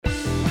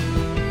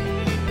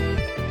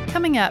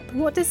Coming up,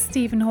 what does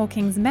Stephen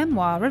Hawking's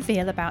memoir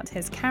reveal about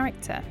his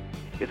character?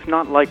 It's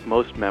not like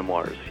most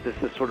memoirs. This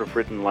is sort of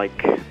written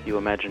like you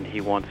imagine he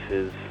wants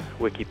his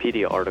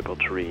Wikipedia article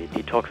to read.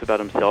 He talks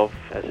about himself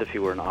as if he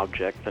were an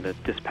object in a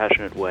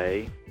dispassionate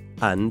way.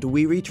 And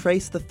we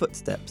retrace the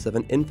footsteps of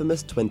an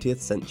infamous 20th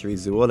century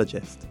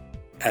zoologist.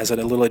 As a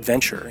little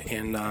adventure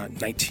in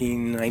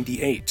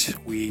 1998,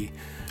 we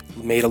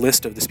made a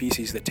list of the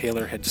species that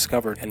Taylor had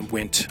discovered and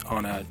went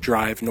on a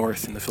drive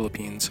north in the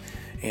Philippines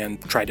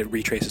and tried to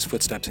retrace his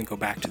footsteps and go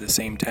back to the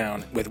same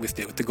town with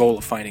the goal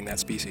of finding that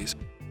species.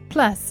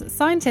 Plus,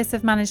 scientists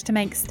have managed to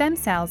make stem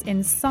cells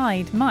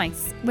inside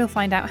mice. We'll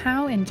find out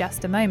how in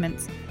just a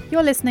moment.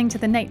 You're listening to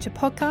the Nature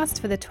Podcast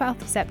for the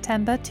 12th of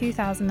September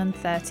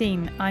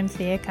 2013. I'm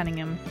Thea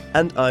Cunningham.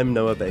 And I'm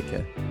Noah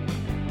Baker.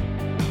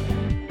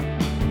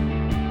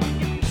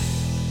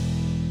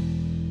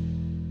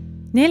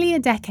 Nearly a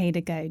decade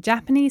ago,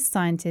 Japanese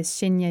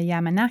scientist Shinya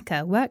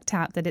Yamanaka worked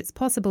out that it's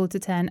possible to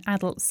turn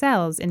adult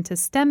cells into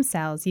stem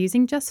cells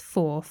using just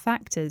 4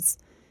 factors.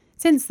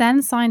 Since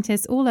then,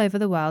 scientists all over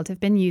the world have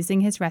been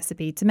using his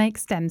recipe to make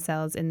stem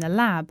cells in the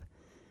lab.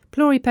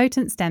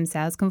 Pluripotent stem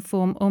cells can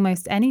form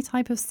almost any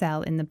type of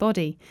cell in the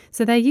body,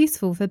 so they're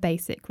useful for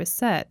basic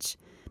research.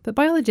 But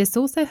biologists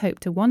also hope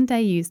to one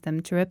day use them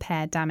to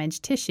repair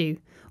damaged tissue,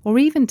 or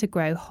even to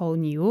grow whole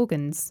new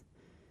organs.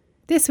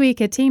 This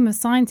week, a team of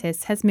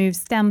scientists has moved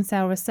stem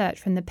cell research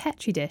from the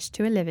Petri dish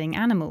to a living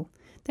animal.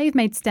 They've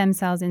made stem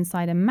cells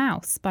inside a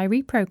mouse by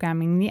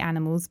reprogramming the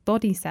animal's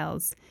body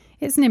cells.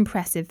 It's an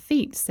impressive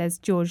feat, says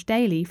George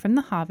Daly from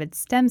the Harvard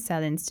Stem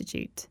Cell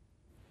Institute.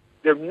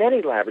 There are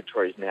many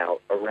laboratories now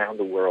around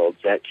the world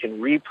that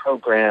can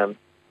reprogram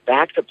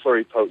back to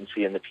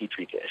pluripotency in the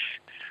Petri dish.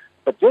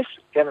 But this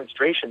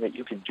demonstration that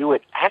you can do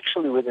it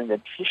actually within the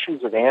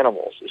tissues of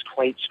animals is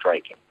quite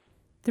striking.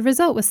 The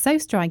result was so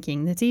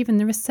striking that even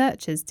the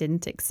researchers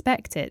didn't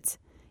expect it.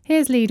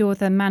 Here's lead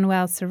author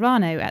Manuel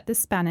Serrano at the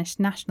Spanish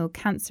National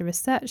Cancer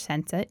Research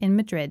Center in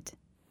Madrid.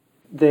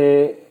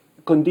 The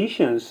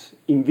conditions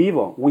in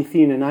vivo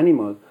within an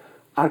animal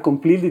are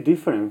completely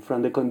different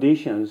from the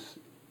conditions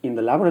in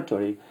the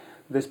laboratory.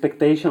 The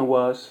expectation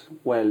was,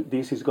 well,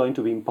 this is going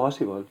to be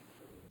impossible.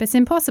 But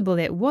impossible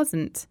it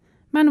wasn't.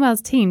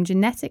 Manuel's team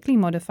genetically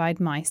modified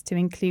mice to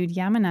include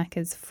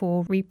Yamanaka's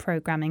 4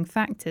 reprogramming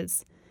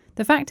factors.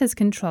 The factors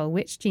control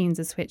which genes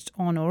are switched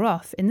on or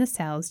off in the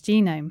cell's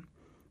genome.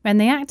 When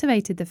they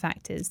activated the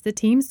factors, the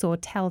team saw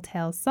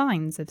telltale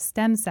signs of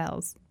stem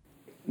cells.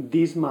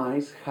 These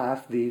mice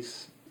have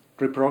these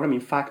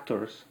reprogramming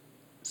factors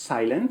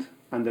silent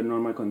under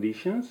normal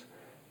conditions,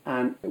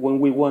 and when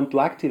we want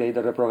to activate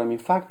the reprogramming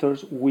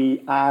factors,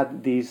 we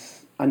add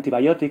this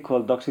antibiotic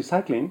called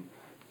doxycycline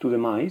to the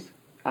mice,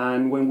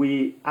 and when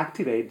we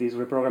activate these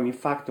reprogramming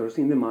factors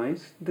in the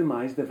mice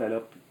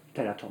develop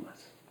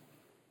teratomas.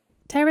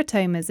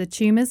 Teratomas are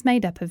tumours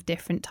made up of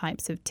different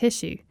types of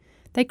tissue.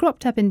 They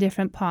cropped up in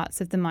different parts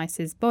of the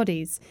mice's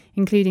bodies,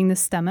 including the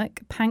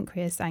stomach,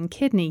 pancreas and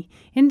kidney,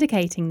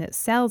 indicating that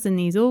cells in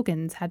these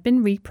organs had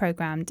been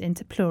reprogrammed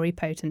into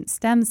pluripotent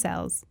stem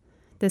cells.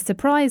 The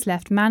surprise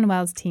left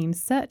Manuel's team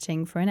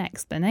searching for an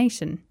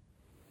explanation.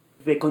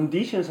 The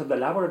conditions of the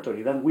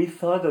laboratory that we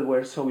thought that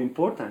were so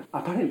important,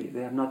 apparently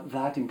they are not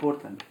that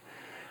important.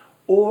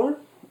 Or,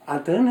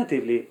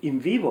 alternatively, in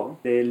vivo,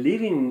 the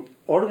living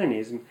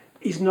organism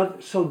is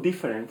not so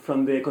different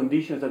from the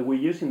conditions that we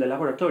use in the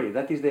laboratory.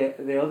 That is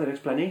the other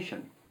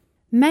explanation.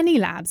 Many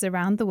labs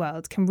around the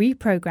world can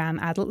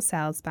reprogram adult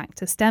cells back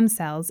to stem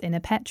cells in a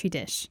Petri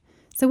dish.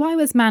 So why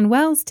was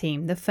Manuel's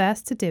team the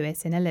first to do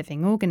it in a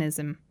living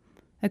organism?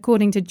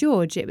 According to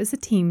George, it was the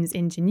team's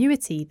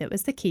ingenuity that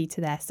was the key to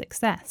their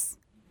success.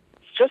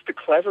 It's just a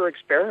clever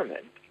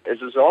experiment. As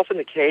is often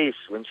the case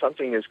when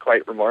something is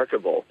quite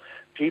remarkable,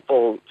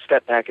 people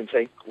step back and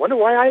say, I wonder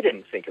why I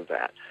didn't think of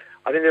that.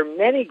 I mean, there are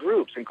many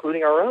groups,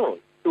 including our own,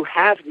 who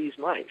have these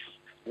mice.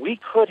 We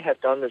could have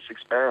done this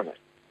experiment.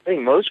 I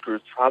think most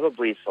groups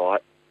probably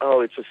thought,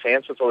 it's a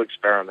fanciful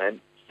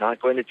experiment, it's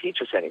not going to teach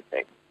us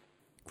anything.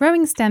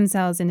 Growing stem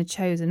cells in a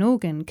chosen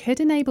organ could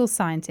enable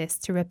scientists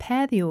to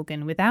repair the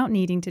organ without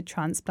needing to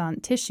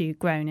transplant tissue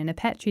grown in a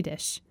Petri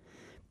dish.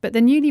 But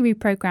the newly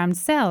reprogrammed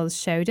cells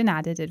showed an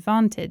added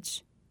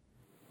advantage.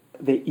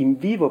 The in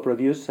vivo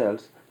produced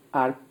cells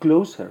are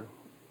closer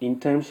in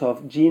terms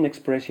of gene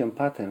expression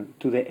pattern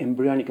to the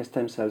embryonic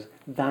stem cells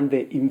than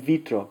the in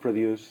vitro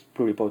produced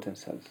pluripotent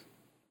cells.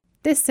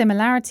 This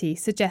similarity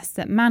suggests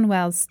that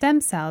Manuel's stem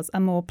cells are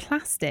more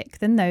plastic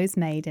than those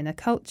made in a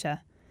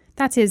culture.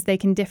 That is, they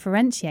can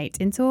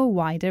differentiate into a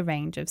wider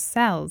range of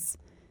cells.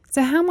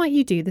 So how might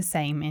you do the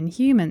same in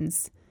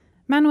humans?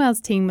 Manuel's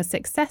team was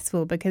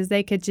successful because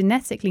they could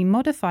genetically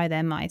modify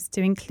their mice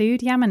to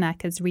include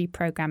Yamanaka's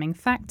reprogramming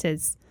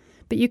factors.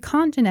 But you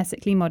can't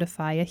genetically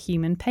modify a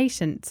human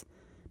patient.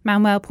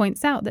 Manuel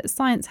points out that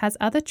science has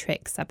other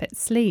tricks up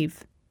its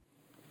sleeve.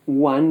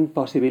 One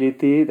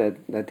possibility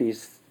that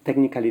is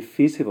technically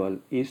feasible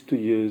is to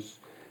use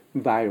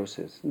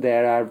viruses.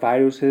 There are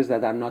viruses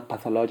that are not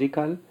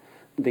pathological,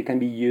 they can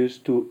be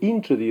used to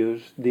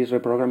introduce these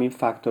reprogramming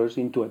factors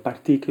into a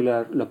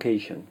particular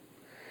location.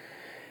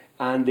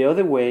 And the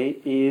other way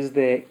is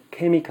the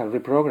chemical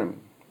reprogramming,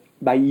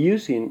 by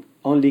using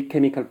only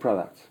chemical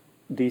products.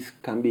 This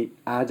can be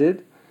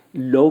added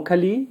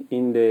locally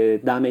in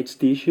the damaged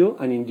tissue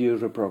and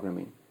induce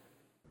reprogramming.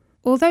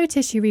 Although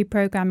tissue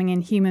reprogramming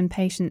in human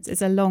patients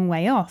is a long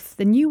way off,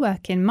 the new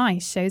work in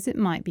mice shows it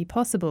might be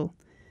possible.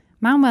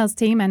 Manuel's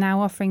team are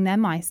now offering their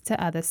mice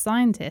to other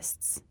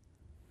scientists.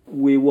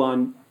 We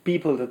want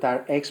people that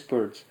are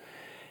experts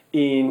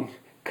in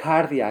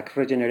cardiac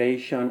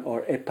regeneration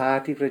or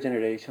hepatic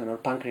regeneration or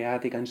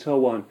pancreatic and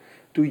so on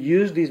to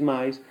use these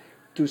mice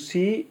to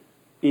see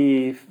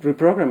if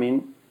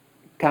reprogramming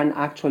can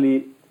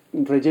actually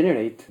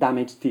regenerate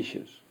damaged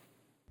tissues.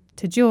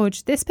 To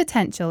George, this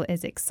potential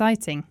is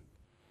exciting.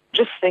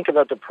 Just think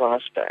about the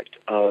prospect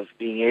of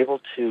being able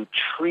to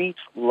treat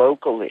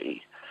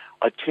locally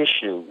a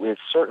tissue with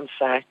certain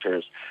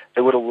factors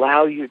that would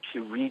allow you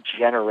to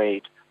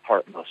regenerate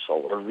heart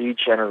muscle or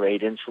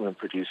regenerate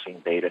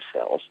insulin-producing beta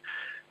cells.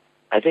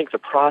 I think the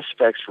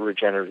prospects for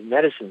regenerative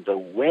medicine, the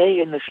way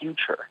in the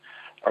future,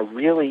 are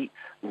really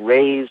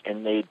raised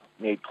and made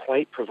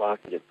quite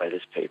provocative by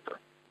this paper.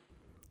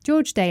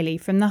 George Daly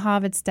from the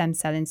Harvard Stem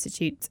Cell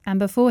Institute, and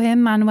before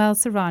him Manuel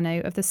Serrano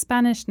of the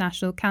Spanish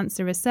National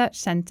Cancer Research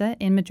Centre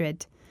in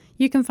Madrid.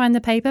 You can find the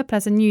paper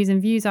plus a news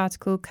and views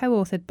article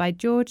co-authored by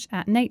George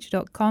at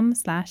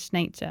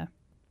nature.com/nature.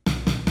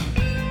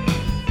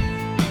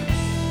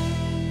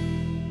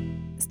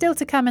 Still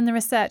to come in the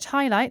research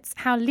highlights,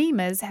 how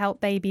lemurs help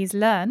babies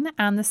learn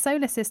and the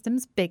solar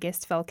system's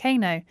biggest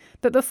volcano.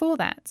 But before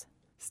that,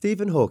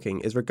 Stephen Hawking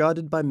is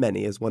regarded by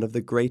many as one of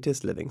the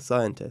greatest living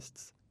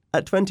scientists.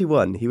 At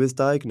 21, he was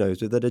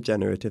diagnosed with a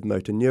degenerative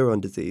motor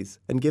neuron disease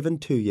and given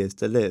 2 years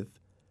to live.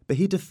 But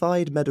he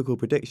defied medical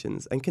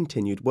predictions and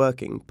continued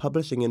working,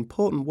 publishing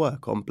important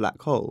work on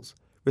black holes,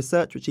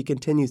 research which he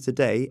continues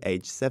today,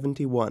 aged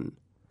 71.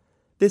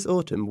 This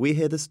autumn, we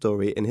hear the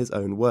story in his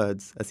own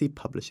words as he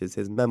publishes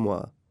his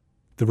memoir.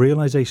 The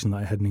realisation that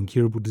I had an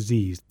incurable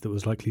disease that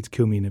was likely to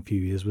kill me in a few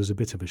years was a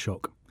bit of a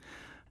shock.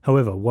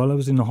 However, while I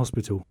was in the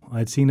hospital, I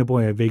had seen a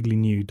boy I vaguely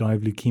knew die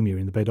of leukemia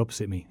in the bed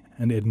opposite me,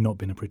 and it had not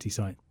been a pretty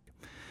sight.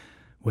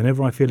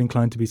 Whenever I feel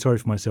inclined to be sorry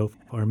for myself,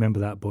 I remember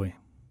that boy.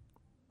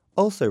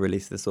 Also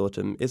released this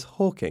autumn is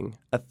Hawking,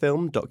 a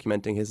film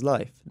documenting his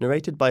life,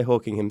 narrated by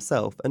Hawking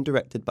himself and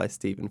directed by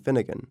Stephen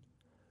Finnegan.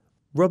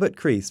 Robert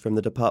Crease from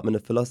the Department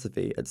of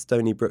Philosophy at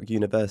Stony Brook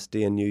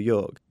University in New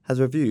York has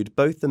reviewed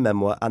both the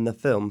memoir and the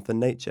film for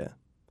Nature.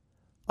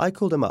 I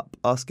called him up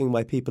asking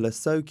why people are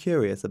so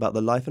curious about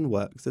the life and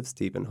works of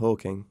Stephen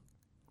Hawking.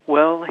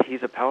 Well,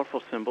 he's a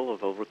powerful symbol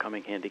of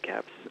overcoming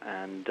handicaps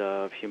and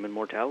of human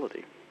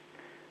mortality.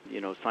 You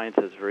know, science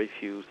has very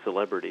few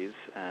celebrities,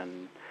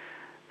 and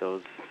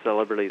those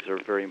celebrities are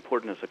very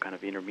important as a kind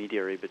of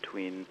intermediary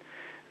between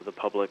the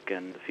public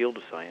and the field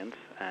of science,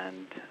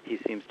 and he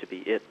seems to be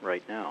it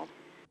right now.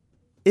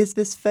 Is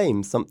this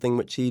fame something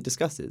which he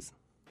discusses?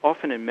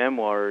 Often in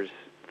memoirs,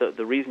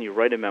 the reason you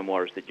write a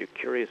memoir is that you're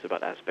curious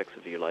about aspects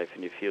of your life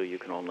and you feel you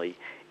can only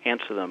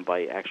answer them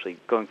by actually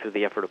going through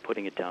the effort of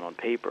putting it down on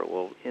paper.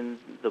 Well, in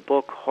the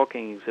book,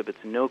 Hawking exhibits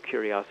no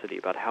curiosity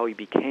about how he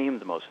became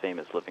the most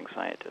famous living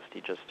scientist.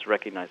 He just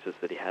recognizes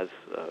that he has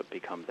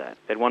become that.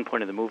 At one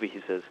point in the movie,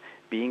 he says,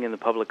 being in the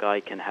public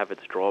eye can have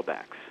its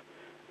drawbacks.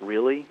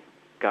 Really?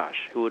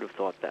 Gosh, who would have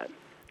thought that?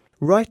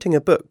 Writing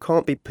a book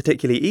can't be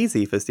particularly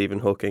easy for Stephen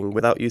Hawking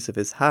without use of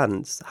his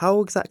hands.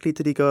 How exactly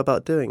did he go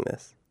about doing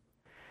this?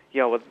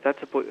 Yeah, well,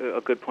 that's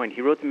a good point.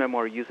 He wrote the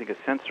memoir using a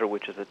sensor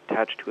which is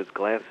attached to his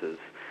glasses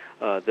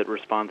that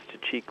responds to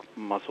cheek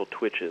muscle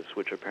twitches,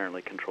 which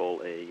apparently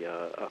control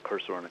a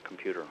cursor on a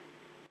computer.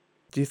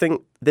 Do you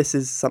think this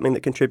is something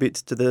that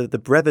contributes to the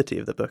brevity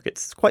of the book?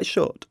 It's quite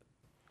short.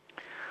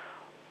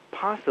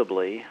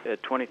 Possibly.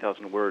 At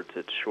 20,000 words,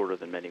 it's shorter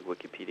than many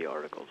Wikipedia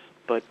articles.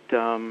 But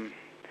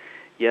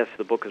yes,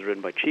 the book is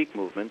written by cheek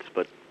movements,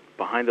 but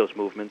behind those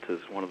movements is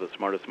one of the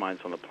smartest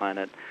minds on the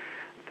planet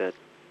that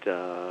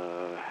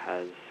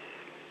has,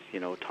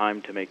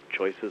 time to make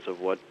choices of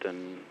what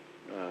and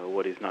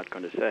what he's not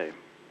going to say.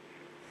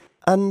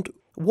 And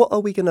what are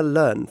we going to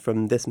learn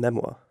from this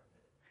memoir?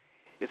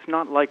 It's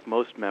not like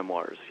most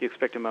memoirs. You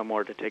expect a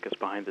memoir to take us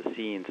behind the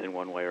scenes in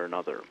one way or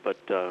another, but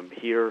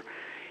here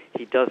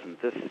he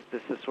doesn't. This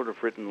is sort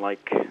of written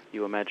like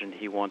you imagine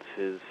he wants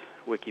his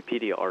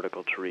Wikipedia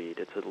article to read.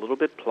 It's a little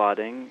bit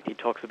plodding. He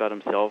talks about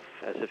himself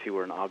as if he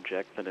were an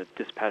object in a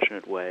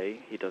dispassionate way.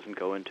 He doesn't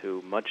go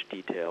into much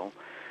detail.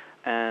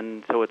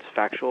 And so it's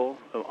factual,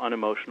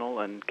 unemotional,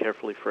 and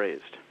carefully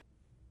phrased.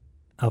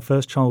 Our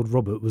first child,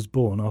 Robert, was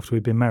born after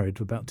we'd been married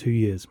for about 2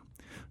 years.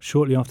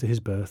 Shortly after his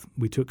birth,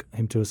 we took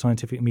him to a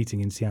scientific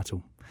meeting in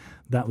Seattle.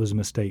 That was a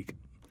mistake.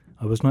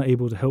 I was not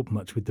able to help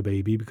much with the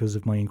baby because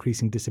of my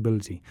increasing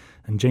disability,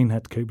 and Jane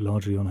had to cope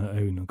largely on her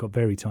own and got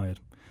very tired.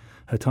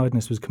 Her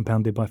tiredness was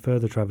compounded by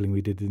further travelling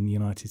we did in the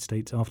United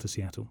States after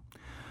Seattle.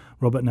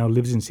 Robert now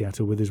lives in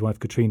Seattle with his wife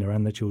Katrina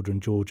and their children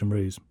George and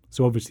Rose,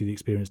 so obviously the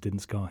experience didn't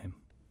scar him.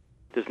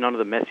 There's none of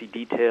the messy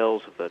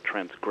details of the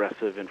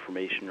transgressive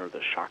information or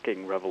the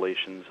shocking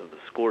revelations of the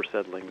score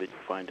settling that you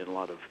find in a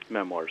lot of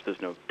memoirs.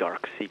 There's no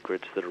dark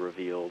secrets that are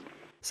revealed.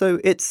 So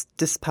it's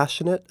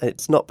dispassionate,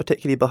 it's not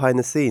particularly behind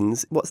the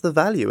scenes. What's the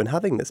value in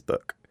having this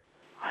book?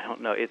 I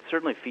don't know. It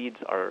certainly feeds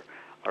our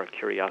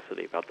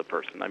curiosity about the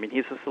person. I mean,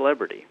 he's a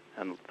celebrity,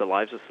 and the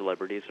lives of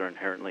celebrities are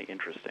inherently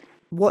interesting.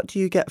 What do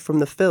you get from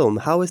the film?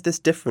 How is this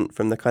different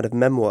from the kind of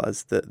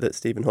memoirs that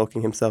Stephen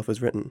Hawking himself has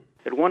written?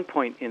 At one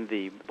point in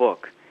the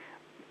book,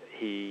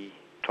 he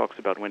talks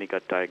about when he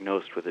got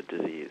diagnosed with a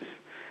disease.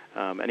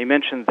 And he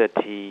mentioned that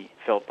he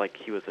felt like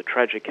he was a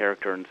tragic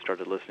character and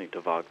started listening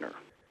to Wagner.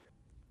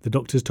 The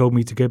doctors told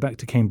me to go back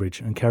to Cambridge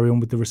and carry on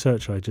with the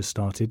research I just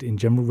started in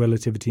general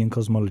relativity and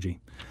cosmology.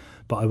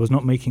 But I was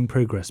not making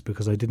progress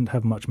because I didn't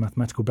have much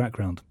mathematical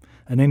background.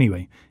 And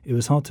anyway, it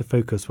was hard to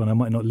focus when I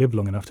might not live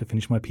long enough to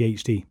finish my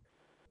PhD.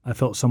 I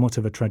felt somewhat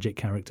of a tragic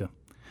character.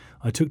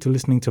 I took to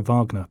listening to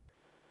Wagner.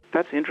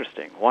 That's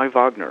interesting. Why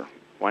Wagner?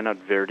 Why not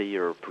Verdi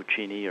or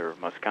Puccini or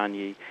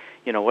Mascagni?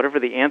 You know, whatever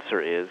the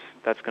answer is,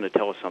 that's going to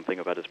tell us something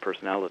about his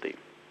personality.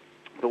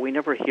 But we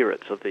never hear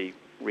it, so the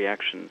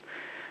reaction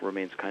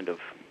remains kind of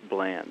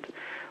bland.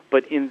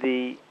 But in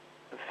the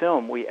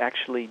film, we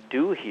actually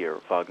do hear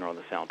Wagner on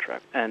the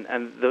soundtrack. And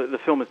the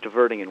film is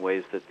diverting in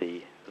ways that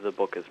the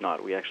book is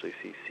not. We actually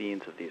see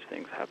scenes of these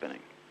things happening.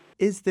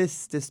 Is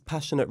this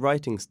dispassionate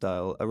writing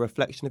style a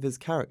reflection of his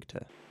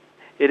character?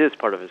 It is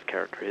part of his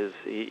character.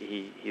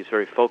 He's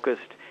very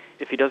focused.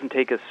 If he doesn't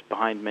take us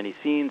behind many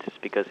scenes, it's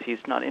because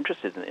he's not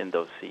interested in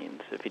those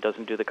scenes. If he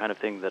doesn't do the kind of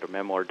thing that a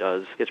memoir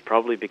does, it's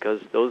probably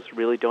because those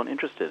really don't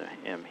interest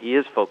him. He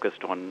is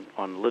focused on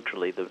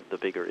literally the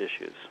bigger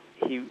issues.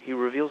 He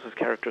reveals his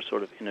character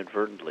sort of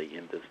inadvertently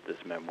in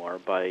this memoir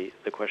by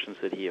the questions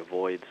that he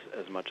avoids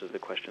as much as the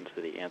questions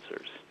that he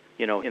answers.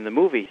 You know, in the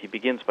movie, he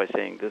begins by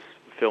saying, "This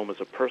film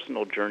is a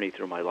personal journey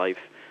through my life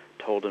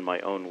told in my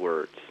own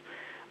words."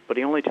 But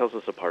he only tells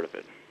us a part of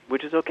it,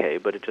 which is okay,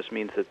 but it just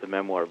means that the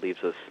memoir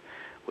leaves us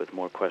with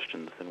more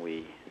questions than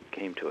we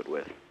came to it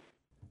with.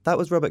 That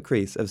was Robert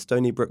Crease of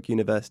Stony Brook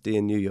University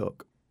in New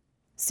York.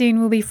 Soon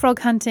we'll be frog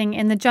hunting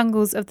in the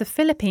jungles of the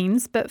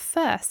Philippines, but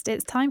first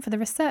it's time for the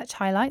research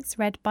highlights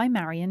read by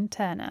Marion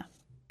Turner.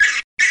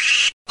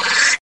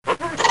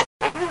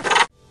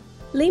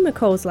 Lemur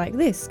calls like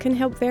this can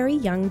help very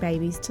young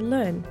babies to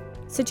learn,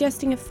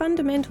 suggesting a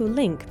fundamental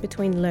link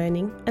between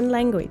learning and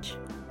language.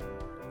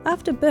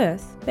 After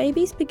birth,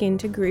 babies begin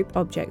to group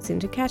objects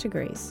into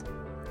categories.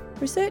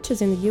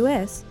 Researchers in the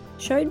US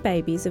showed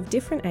babies of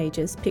different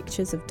ages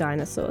pictures of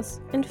dinosaurs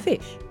and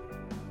fish.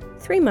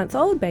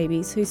 3-month-old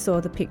babies who saw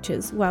the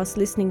pictures whilst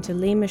listening to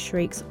lemur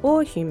shrieks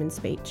or human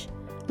speech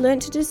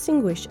learnt to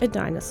distinguish a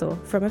dinosaur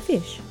from a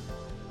fish.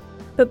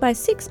 But by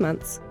 6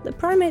 months, the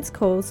primate's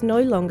calls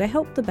no longer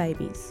helped the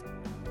babies.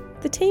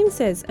 The team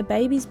says a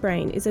baby's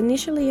brain is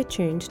initially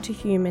attuned to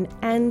human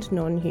and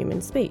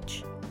non-human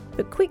speech,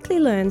 but quickly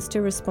learns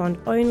to respond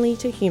only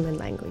to human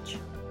language.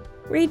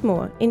 Read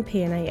more in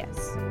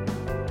PNAS.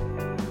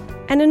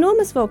 An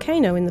enormous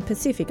volcano in the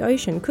Pacific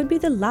Ocean could be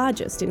the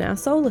largest in our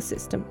solar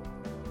system.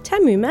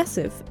 Tamu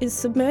Massif is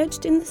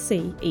submerged in the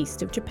sea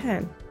east of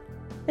Japan.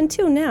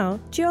 Until now,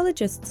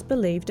 geologists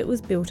believed it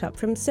was built up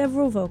from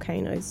several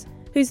volcanoes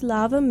whose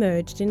lava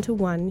merged into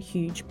one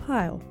huge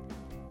pile.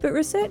 But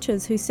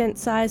researchers who sent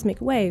seismic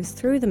waves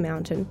through the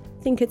mountain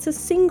think it's a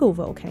single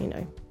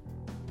volcano.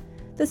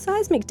 The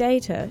seismic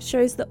data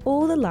shows that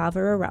all the lava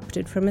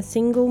erupted from a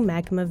single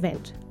magma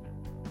vent.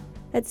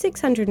 At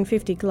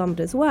 650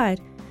 kilometres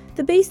wide,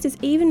 the beast is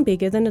even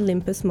bigger than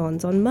Olympus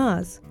Mons on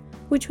Mars,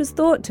 which was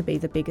thought to be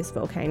the biggest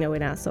volcano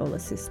in our solar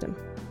system.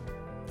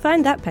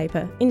 Find that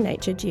paper in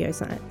Nature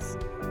Geoscience.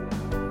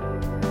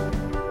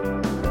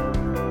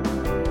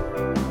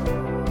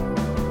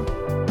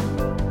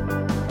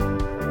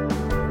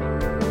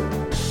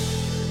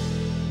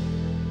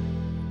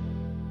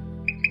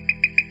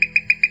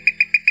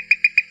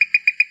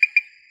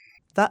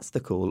 That's the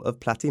call of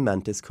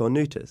Platymantis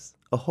cornutus,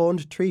 a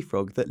horned tree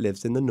frog that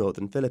lives in the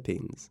northern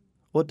Philippines.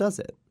 Or does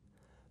it?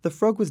 The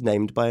frog was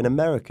named by an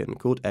American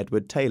called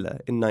Edward Taylor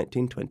in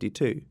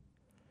 1922.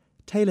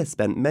 Taylor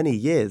spent many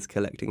years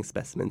collecting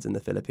specimens in the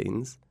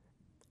Philippines.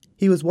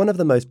 He was one of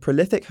the most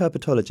prolific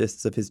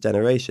herpetologists of his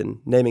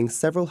generation, naming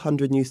several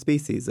hundred new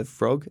species of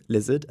frog,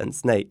 lizard, and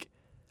snake.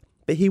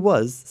 But he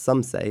was,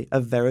 some say,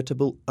 a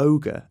veritable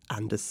ogre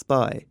and a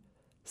spy.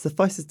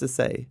 Suffice it to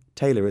say,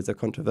 Taylor is a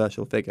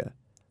controversial figure.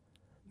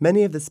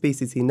 Many of the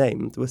species he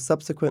named were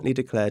subsequently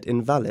declared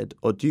invalid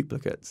or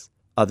duplicates.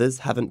 Others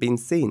haven't been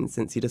seen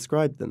since he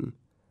described them.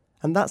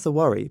 And that's a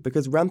worry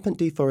because rampant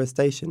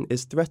deforestation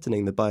is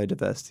threatening the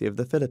biodiversity of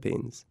the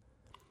Philippines.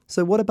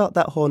 So what about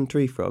that horned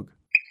tree frog?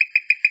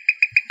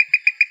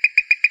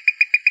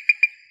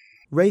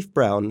 Rafe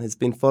Brown has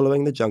been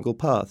following the jungle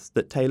paths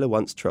that Taylor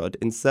once trod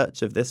in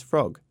search of this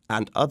frog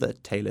and other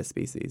Taylor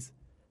species.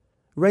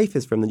 Rafe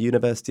is from the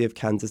University of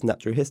Kansas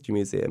Natural History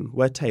Museum,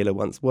 where Taylor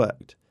once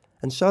worked,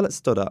 and Charlotte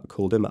Stoddart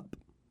called him up.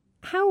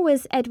 How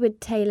was Edward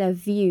Taylor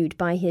viewed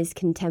by his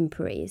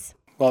contemporaries?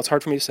 Well, it's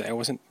hard for me to say. I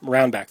wasn't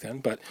around back then,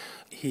 but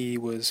he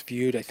was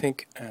viewed, I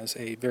think, as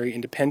a very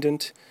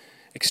independent,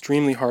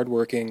 extremely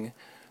hardworking,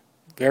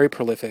 very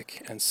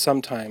prolific, and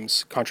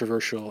sometimes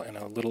controversial and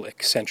a little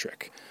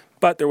eccentric.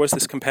 But there was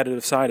this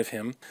competitive side of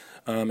him,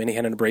 and he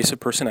had an abrasive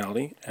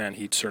personality, and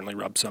he'd certainly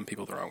rubbed some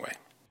people the wrong way.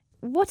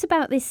 What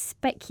about this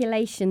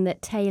speculation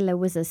that Taylor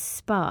was a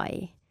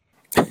spy?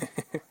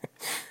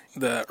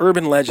 The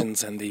urban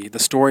legends and the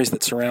stories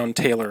that surround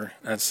Taylor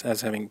as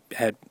having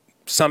had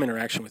some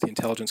interaction with the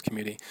intelligence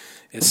community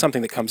is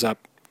something that comes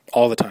up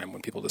all the time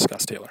when people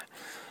discuss Taylor.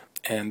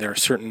 And there are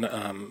certain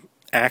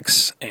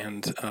acts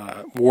and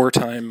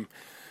wartime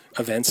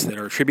events that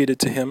are attributed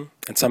to him,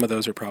 and some of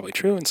those are probably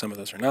true and some of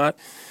those are not.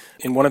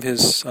 In one of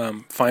his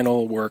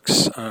final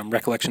works,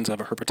 Recollections of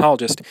a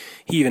Herpetologist,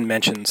 he even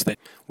mentions that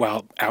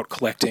while out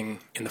collecting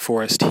in the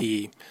forest,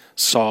 he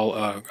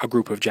saw a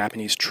group of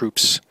Japanese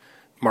troops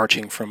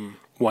marching from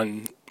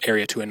one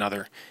area to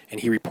another,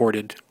 and he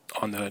reported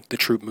on the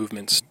troop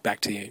movements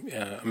back to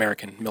the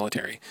American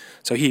military.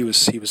 So he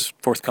was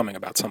forthcoming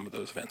about some of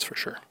those events for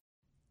sure.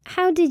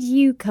 How did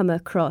you come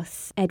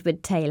across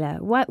Edward Taylor?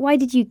 Why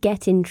did you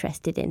get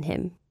interested in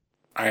him?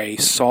 I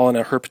saw in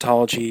a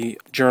herpetology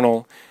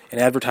journal an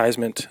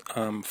advertisement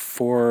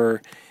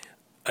for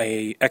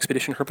an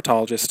expedition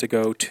herpetologist to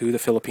go to the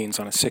Philippines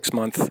on a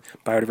 6-month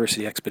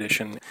biodiversity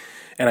expedition.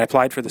 And I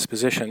applied for this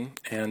position,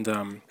 and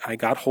I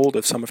got hold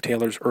of some of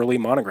Taylor's early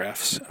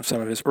monographs, of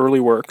some of his early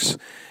works,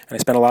 and I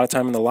spent a lot of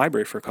time in the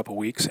library for a couple of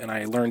weeks, and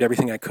I learned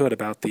everything I could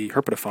about the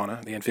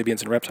herpetofauna, the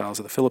amphibians and reptiles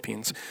of the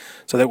Philippines,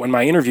 so that when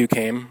my interview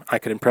came, I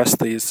could impress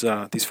these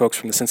folks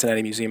from the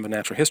Cincinnati Museum of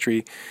Natural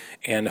History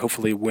and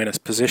hopefully win a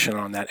position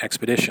on that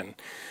expedition.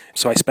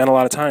 So I spent a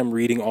lot of time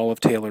reading all of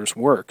Taylor's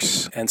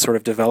works and sort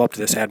of developed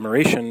this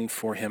admiration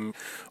for him.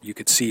 You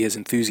could see his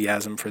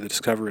enthusiasm for the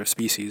discovery of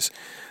species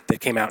that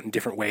came out in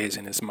different ways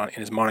in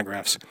his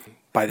monographs.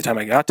 By the time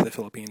I got to the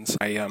Philippines,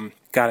 I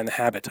got in the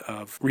habit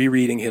of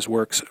rereading his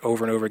works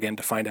over and over again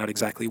to find out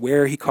exactly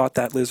where he caught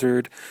that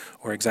lizard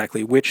or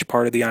exactly which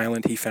part of the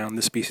island he found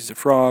this species of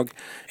frog.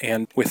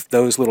 And with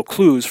those little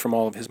clues from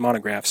all of his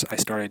monographs, I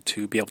started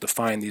to be able to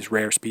find these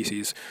rare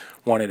species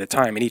one at a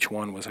time, and each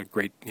one was a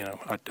great,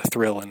 a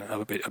thrill and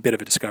a bit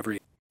of a discovery.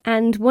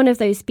 And one of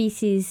those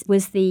species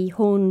was the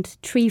horned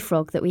tree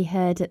frog that we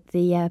heard at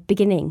the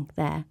beginning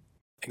there.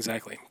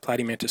 Exactly,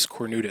 Platymantis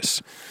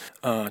cornutus.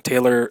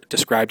 Taylor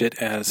described it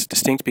as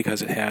distinct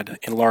because it had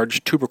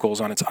enlarged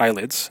tubercles on its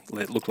eyelids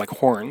that looked like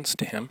horns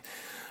to him.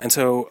 And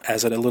so,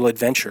 as a little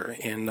adventure,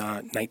 in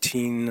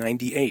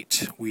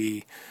 1998,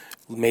 we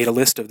made a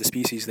list of the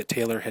species that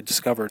Taylor had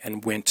discovered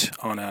and went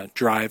on a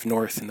drive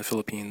north in the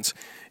Philippines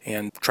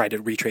and tried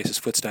to retrace his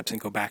footsteps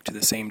and go back to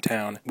the same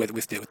town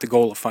with the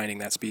goal of finding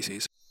that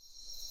species.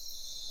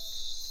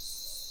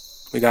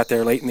 We got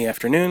there late in the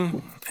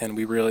afternoon, and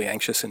we were really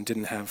anxious and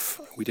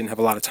we didn't have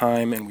a lot of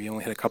time, and we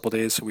only had a couple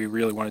days, so we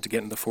really wanted to get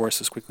into the forest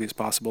as quickly as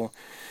possible.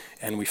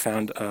 And we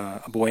found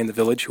a boy in the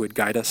village who would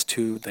guide us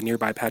to the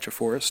nearby patch of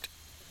forest.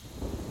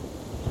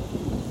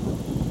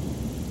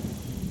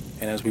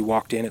 And as we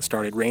walked in, it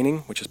started raining,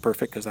 which is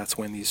perfect because that's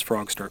when these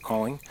frogs start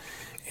calling.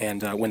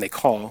 And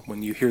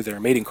when you hear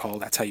their mating call,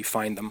 that's how you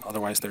find them.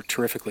 Otherwise, they're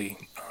terrifically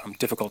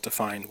difficult to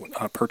find,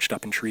 perched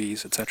up in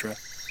trees, etc.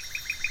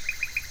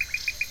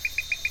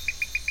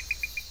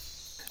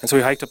 And so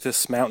we hiked up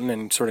this mountain,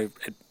 and sort of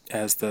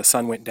as the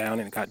sun went down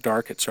and it got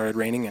dark, it started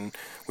raining, and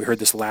we heard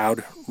this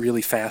loud,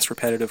 really fast,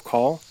 repetitive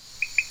call,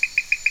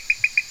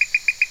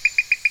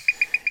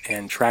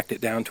 and tracked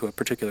it down to a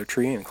particular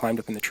tree and climbed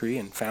up in the tree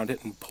and found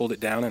it and pulled it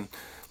down and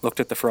looked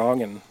at the frog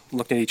and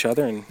looked at each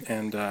other,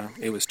 and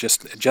it was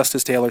just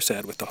as Taylor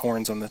said, with the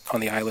horns on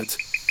the eyelids.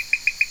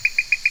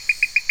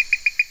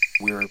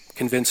 We were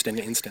convinced in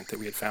an instant that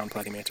we had found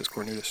Platymantis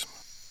cornutus.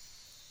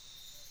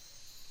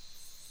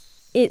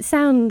 It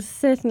sounds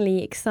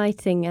certainly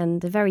exciting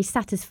and very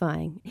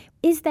satisfying.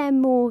 Is there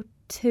more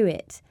to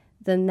it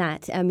than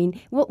that? I mean,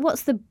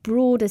 what's the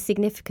broader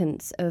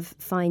significance of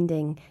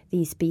finding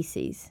these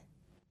species?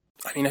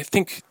 I mean, I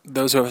think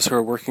those of us who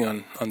are working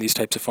on these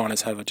types of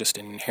faunas have just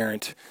an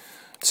inherent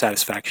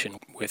satisfaction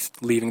with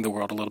leaving the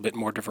world a little bit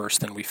more diverse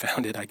than we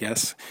found it, I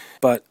guess.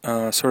 But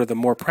sort of the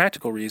more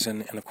practical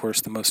reason, and of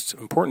course the most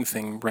important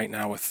thing right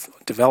now with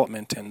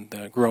development and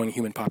the growing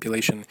human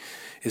population,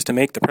 is to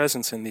make the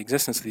presence and the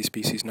existence of these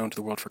species known to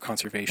the world for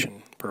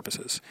conservation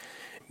purposes.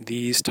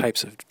 These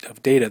types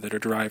of data that are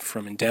derived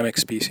from endemic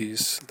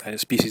species, that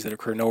is, species that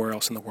occur nowhere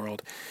else in the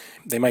world,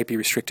 they might be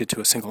restricted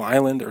to a single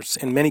island, or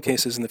in many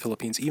cases in the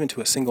Philippines, even to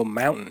a single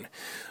mountain.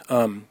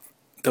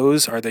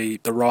 Those are the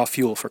raw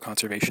fuel for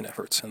conservation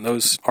efforts, and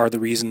those are the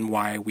reason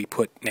why we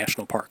put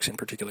national parks in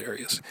particular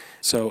areas.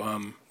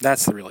 So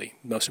that's the really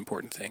most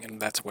important thing, and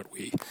that's what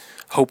we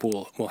hope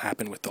will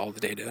happen with all the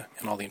data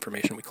and all the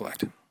information we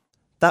collect.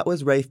 That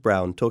was Rafe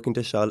Brown talking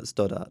to Charlotte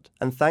Stoddart,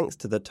 and thanks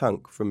to the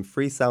Tunk from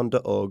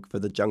freesound.org for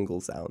the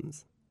jungle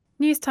sounds.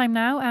 News time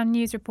now. Our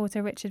news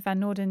reporter Richard Van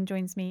Norden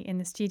joins me in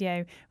the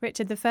studio.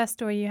 Richard, the first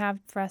story you have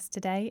for us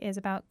today is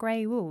about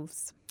grey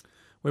wolves.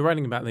 We're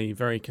writing about the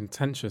very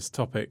contentious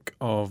topic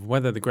of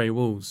whether the grey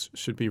wolves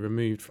should be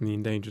removed from the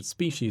endangered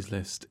species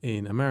list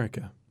in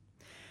America.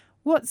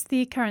 What's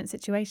the current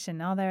situation?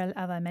 Are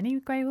there many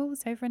grey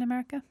wolves over in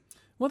America?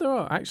 Well, there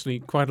are actually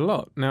quite a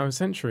lot. Now, a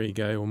century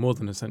ago, or more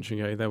than a century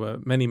ago, there were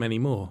many, many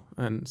more.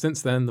 And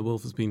since then, the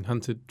wolf has been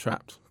hunted,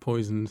 trapped,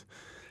 poisoned,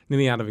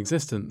 nearly out of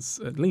existence,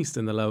 at least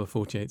in the lower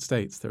 48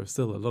 states. There are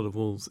still a lot of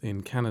wolves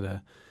in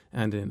Canada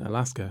and in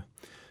Alaska.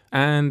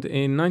 And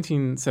in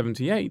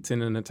 1978,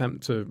 in an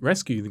attempt to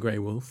rescue the grey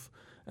wolf,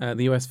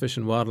 the US Fish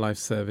and Wildlife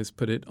Service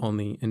put it on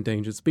the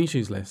endangered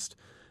species list.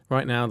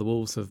 Right now, the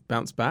wolves have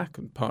bounced back,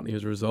 partly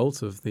as a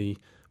result of the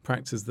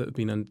practices that have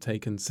been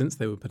undertaken since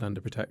they were put under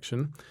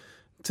protection,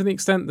 to the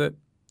extent that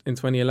in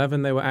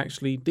 2011 they were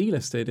actually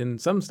delisted in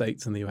some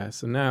states in the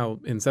US. And now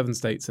in 7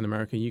 states in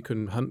America, you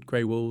can hunt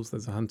grey wolves.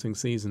 There's a hunting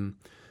season.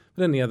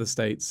 But in the other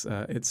states,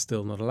 it's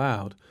still not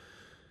allowed.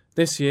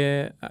 This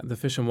year, the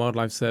Fish and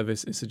Wildlife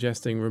Service is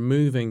suggesting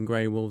removing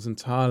grey wolves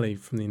entirely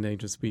from the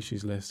endangered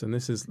species list. And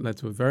this has led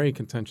to a very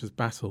contentious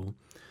battle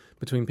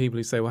between people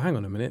who say, well, hang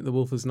on a minute, the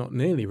wolf has not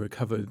nearly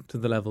recovered to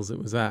the levels it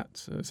was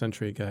at a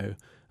century ago.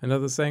 And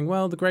others saying,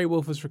 well, the grey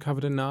wolf has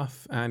recovered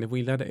enough, and if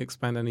we let it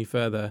expand any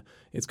further,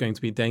 it's going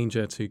to be a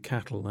danger to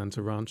cattle and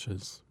to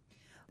ranchers.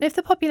 If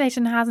the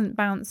population hasn't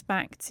bounced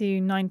back to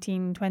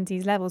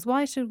 1920s levels,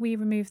 why should we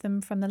remove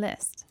them from the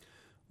list?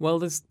 Well,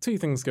 there's 2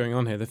 things going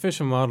on here. The Fish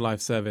and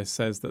Wildlife Service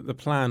says that the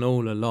plan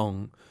all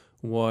along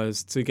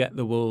was to get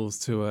the wolves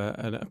to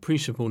an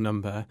appreciable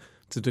number,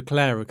 to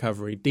declare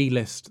recovery,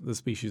 delist the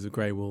species of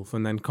grey wolf,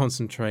 and then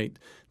concentrate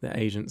the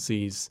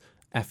agency's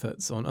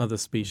efforts on other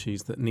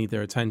species that need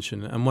their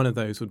attention. And one of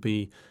those would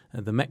be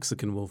the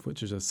Mexican wolf,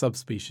 which is a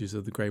subspecies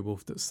of the grey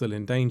wolf that's still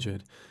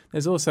endangered.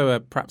 There's also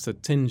perhaps a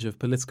tinge of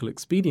political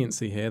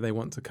expediency here. They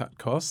want to cut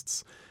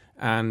costs,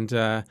 and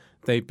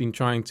they've been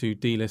trying to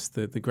delist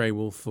the grey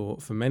wolf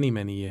for many,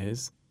 many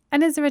years.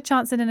 And is there a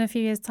chance that in a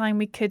few years' time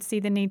we could see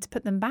the need to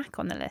put them back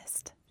on the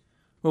list?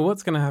 Well,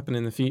 what's going to happen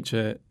in the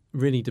future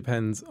really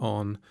depends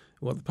on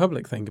what the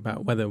public think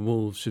about whether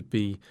wolves should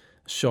be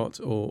shot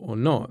or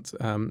not.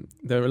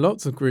 There are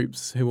lots of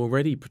groups who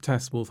already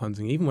protest wolf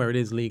hunting, even where it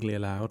is legally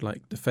allowed,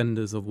 like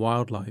Defenders of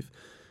Wildlife.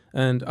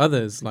 And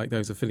others, like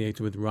those affiliated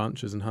with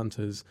ranchers and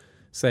hunters,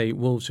 say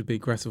wolves should be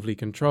aggressively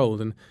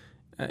controlled. And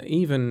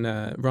even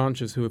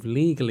ranchers who have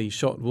legally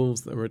shot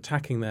wolves that were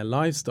attacking their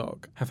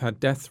livestock have had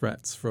death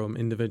threats from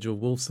individual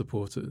wolf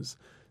supporters.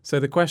 So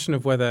the question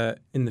of whether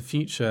in the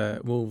future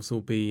wolves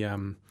will be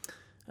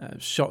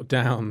shot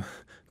down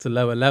to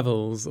lower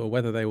levels or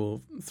whether they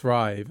will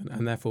thrive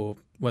and therefore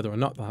whether or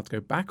not they'll have to go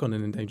back on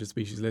an endangered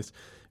species list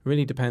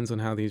really depends on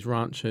how these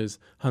ranchers,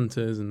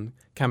 hunters and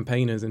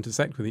campaigners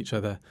intersect with each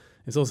other.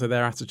 It's also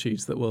their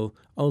attitudes that will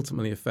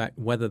ultimately affect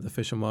whether the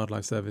Fish and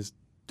Wildlife Service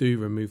do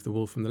remove the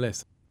wolf from the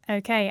list.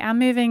 OK, and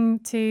moving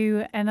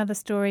to another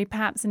story,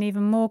 perhaps an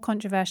even more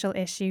controversial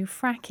issue,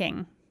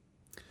 fracking.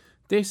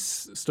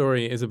 This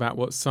story is about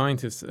what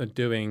scientists are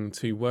doing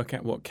to work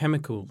out what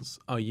chemicals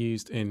are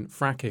used in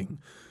fracking.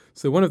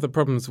 So one of the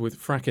problems with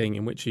fracking,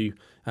 in which you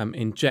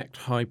inject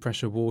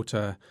high-pressure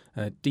water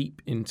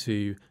deep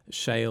into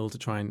shale to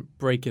try and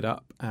break it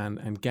up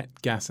and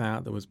get gas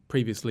out that was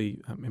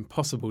previously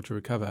impossible to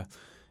recover,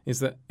 is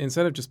that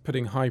instead of just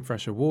putting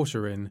high-pressure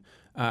water in,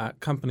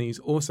 companies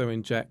also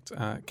inject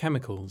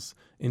chemicals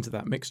into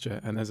that mixture.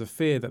 And there's a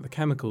fear that the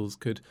chemicals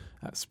could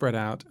spread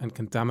out and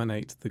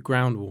contaminate the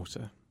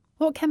groundwater.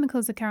 What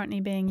chemicals are currently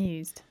being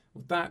used?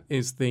 Well, that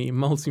is the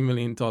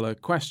multi-million-dollar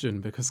question,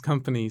 because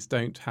companies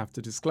don't have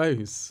to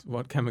disclose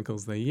what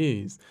chemicals they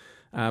use.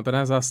 But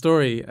as our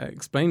story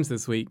explains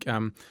this week,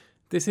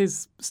 this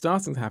is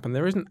starting to happen.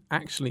 There isn't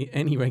actually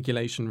any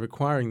regulation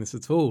requiring this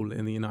at all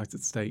in the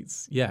United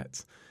States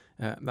yet.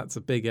 That's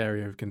a big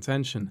area of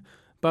contention.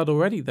 But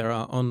already there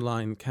are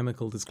online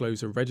chemical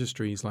disclosure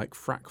registries like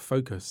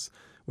FracFocus,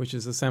 which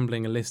is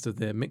assembling a list of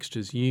the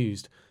mixtures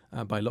used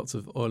by lots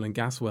of oil and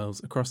gas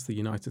wells across the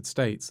United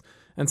States.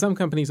 And some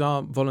companies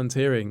are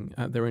volunteering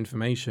their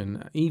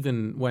information,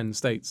 even when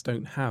states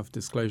don't have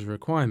disclosure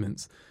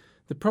requirements.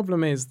 The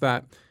problem is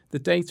that the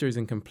data is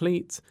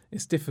incomplete,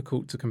 it's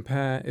difficult to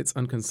compare, it's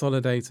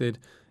unconsolidated,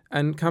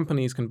 and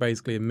companies can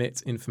basically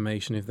omit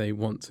information if they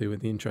want to in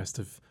the interest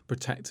of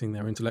protecting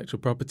their intellectual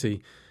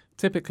property.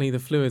 Typically, the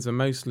fluids are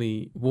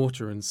mostly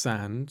water and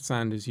sand.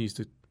 Sand is used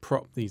to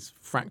prop these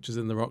fractures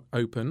in the rock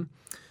open.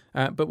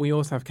 But we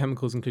also have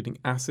chemicals including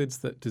acids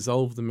that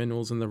dissolve the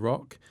minerals in the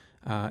rock,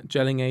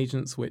 gelling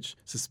agents which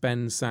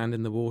suspend sand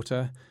in the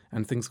water,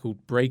 and things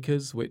called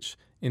breakers which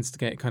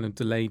instigate a kind of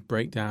delayed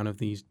breakdown of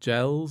these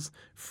gels,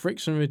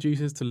 friction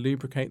reducers to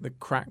lubricate the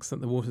cracks that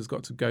the water's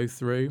got to go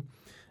through,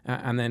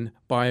 and then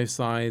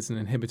biocides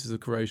and inhibitors of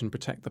corrosion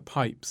protect the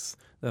pipes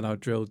that are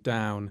drilled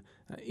down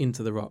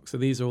into the rock. So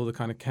these are all the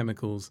kind of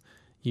chemicals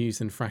used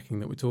in fracking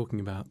that we're talking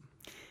about.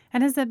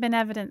 And has there been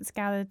evidence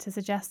gathered to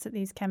suggest that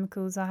these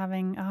chemicals are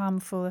having a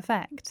harmful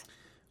effect?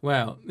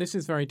 Well, this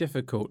is very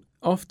difficult.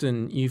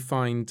 Often you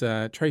find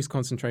trace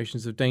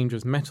concentrations of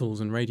dangerous metals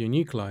and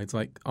radionuclides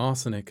like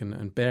arsenic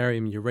and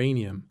barium,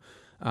 uranium.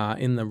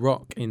 in the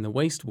rock, in the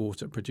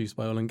wastewater produced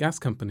by oil and gas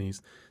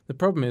companies. The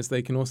problem is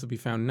they can also be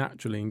found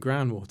naturally in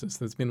groundwater. So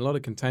there's been a lot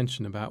of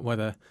contention about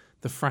whether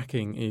the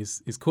fracking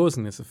is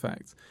causing this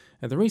effect.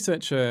 The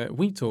researcher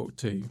we talked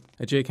to,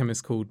 a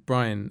geochemist called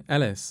Brian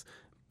Ellis,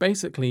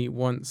 basically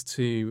wants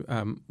to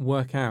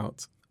work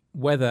out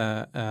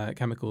whether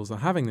chemicals are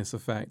having this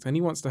effect, and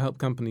he wants to help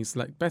companies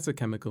select better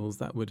chemicals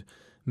that would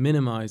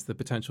minimize the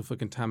potential for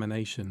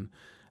contamination.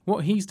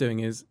 What he's doing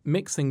is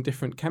mixing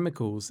different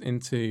chemicals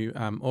into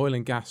oil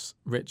and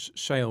gas-rich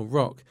shale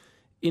rock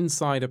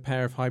inside a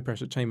pair of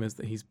high-pressure chambers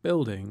that he's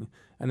building,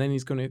 and then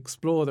he's going to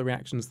explore the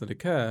reactions that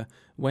occur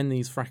when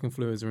these fracking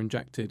fluids are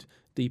injected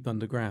deep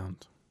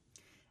underground.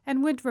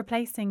 And would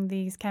replacing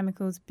these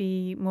chemicals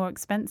be more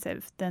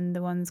expensive than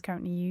the ones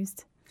currently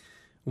used?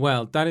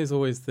 Well, that is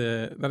always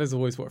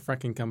what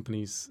fracking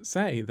companies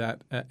say,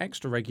 that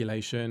extra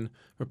regulation,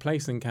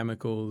 replacing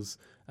chemicals,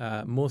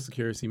 more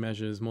security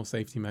measures, more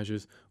safety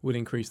measures would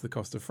increase the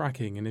cost of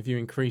fracking. And if you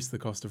increase the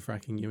cost of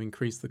fracking, you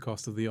increase the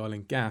cost of the oil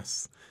and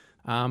gas.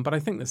 But I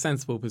think the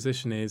sensible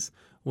position is,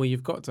 well,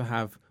 you've got to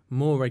have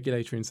more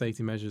regulatory and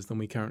safety measures than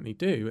we currently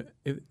do,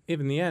 if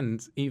in the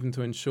end, even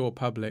to ensure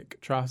public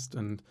trust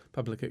and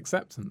public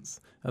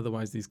acceptance.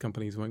 Otherwise, these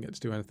companies won't get to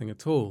do anything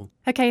at all.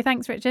 OK,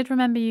 thanks, Richard.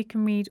 Remember, you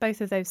can read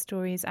both of those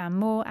stories and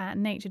more at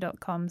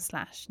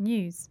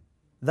nature.com/news.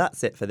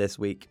 That's it for this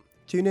week.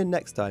 Tune in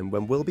next time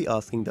when we'll be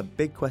asking the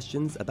big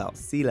questions about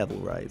sea level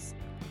rise.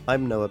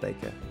 I'm Noah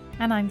Baker.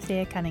 And I'm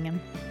Thea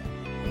Cunningham.